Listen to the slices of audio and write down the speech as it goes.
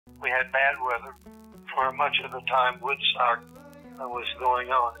We had bad weather for much of the time Woodstock was going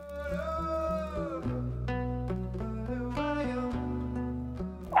on.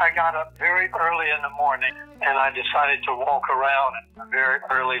 I got up very early in the morning and I decided to walk around in a very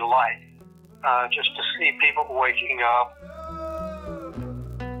early light just to see people waking up.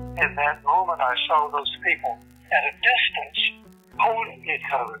 In that moment I saw those people at a distance holding each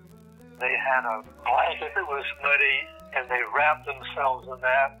other. They had a blanket that was muddy and they wrapped themselves in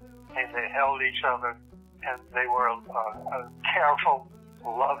that and they held each other, and they were a careful,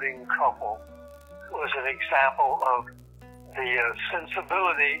 loving couple. It was an example of the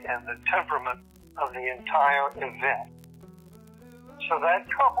sensibility and the temperament of the entire event. So that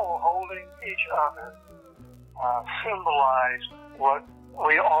couple holding each other symbolized what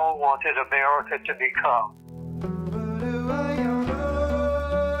we all wanted America to become.